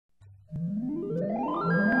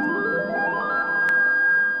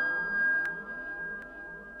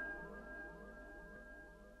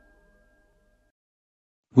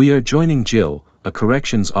We are joining Jill, a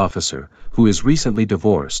corrections officer, who is recently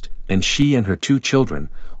divorced, and she and her 2 children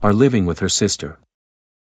are living with her sister.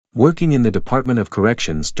 Working in the Department of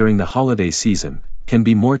Corrections during the holiday season can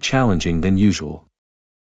be more challenging than usual.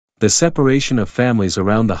 The separation of families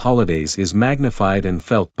around the holidays is magnified and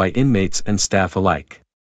felt by inmates and staff alike.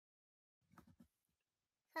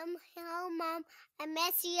 Hello, Mom. I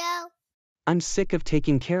miss you. I'm sick of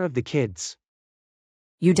taking care of the kids.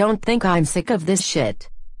 You don't think I'm sick of this shit?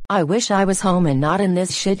 I wish I was home and not in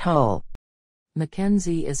this shithole.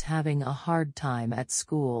 Mackenzie is having a hard time at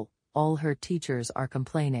school, all her teachers are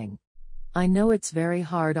complaining. I know it's very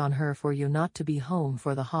hard on her for you not to be home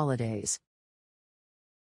for the holidays.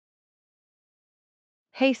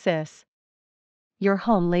 Hey sis. You're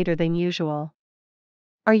home later than usual.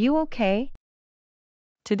 Are you okay?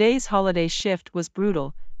 Today's holiday shift was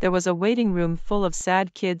brutal. There was a waiting room full of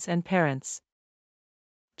sad kids and parents.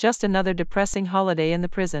 Just another depressing holiday in the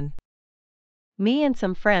prison. Me and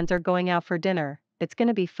some friends are going out for dinner. It's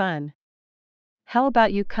gonna be fun. How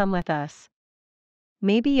about you come with us?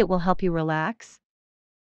 Maybe it will help you relax?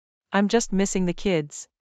 I'm just missing the kids.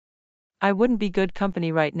 I wouldn't be good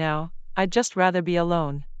company right now, I'd just rather be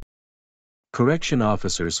alone. Correction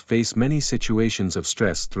officers face many situations of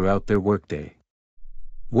stress throughout their workday.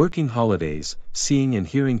 Working holidays, seeing and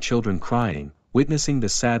hearing children crying, witnessing the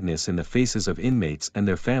sadness in the faces of inmates and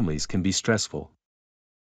their families can be stressful.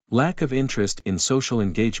 Lack of interest in social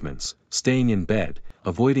engagements, staying in bed,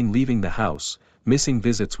 avoiding leaving the house, missing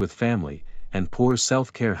visits with family, and poor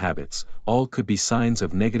self-care habits, all could be signs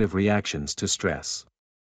of negative reactions to stress.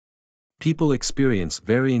 People experience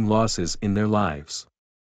varying losses in their lives.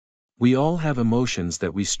 We all have emotions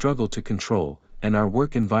that we struggle to control, and our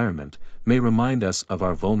work environment may remind us of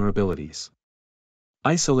our vulnerabilities.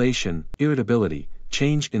 Isolation, irritability,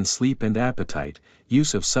 change in sleep and appetite,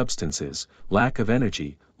 use of substances, lack of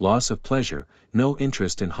energy, loss of pleasure, no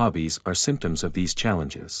interest in hobbies are symptoms of these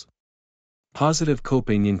challenges. Positive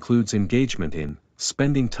coping includes engagement in,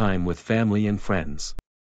 spending time with family and friends.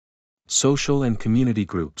 Social and community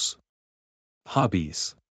groups.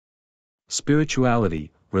 Hobbies.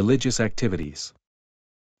 Spirituality, religious activities.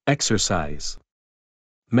 Exercise.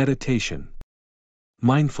 Meditation.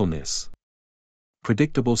 Mindfulness.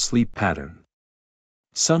 Predictable sleep pattern.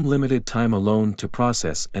 Some limited time alone to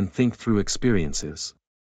process and think through experiences.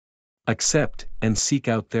 Accept and seek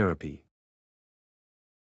out therapy.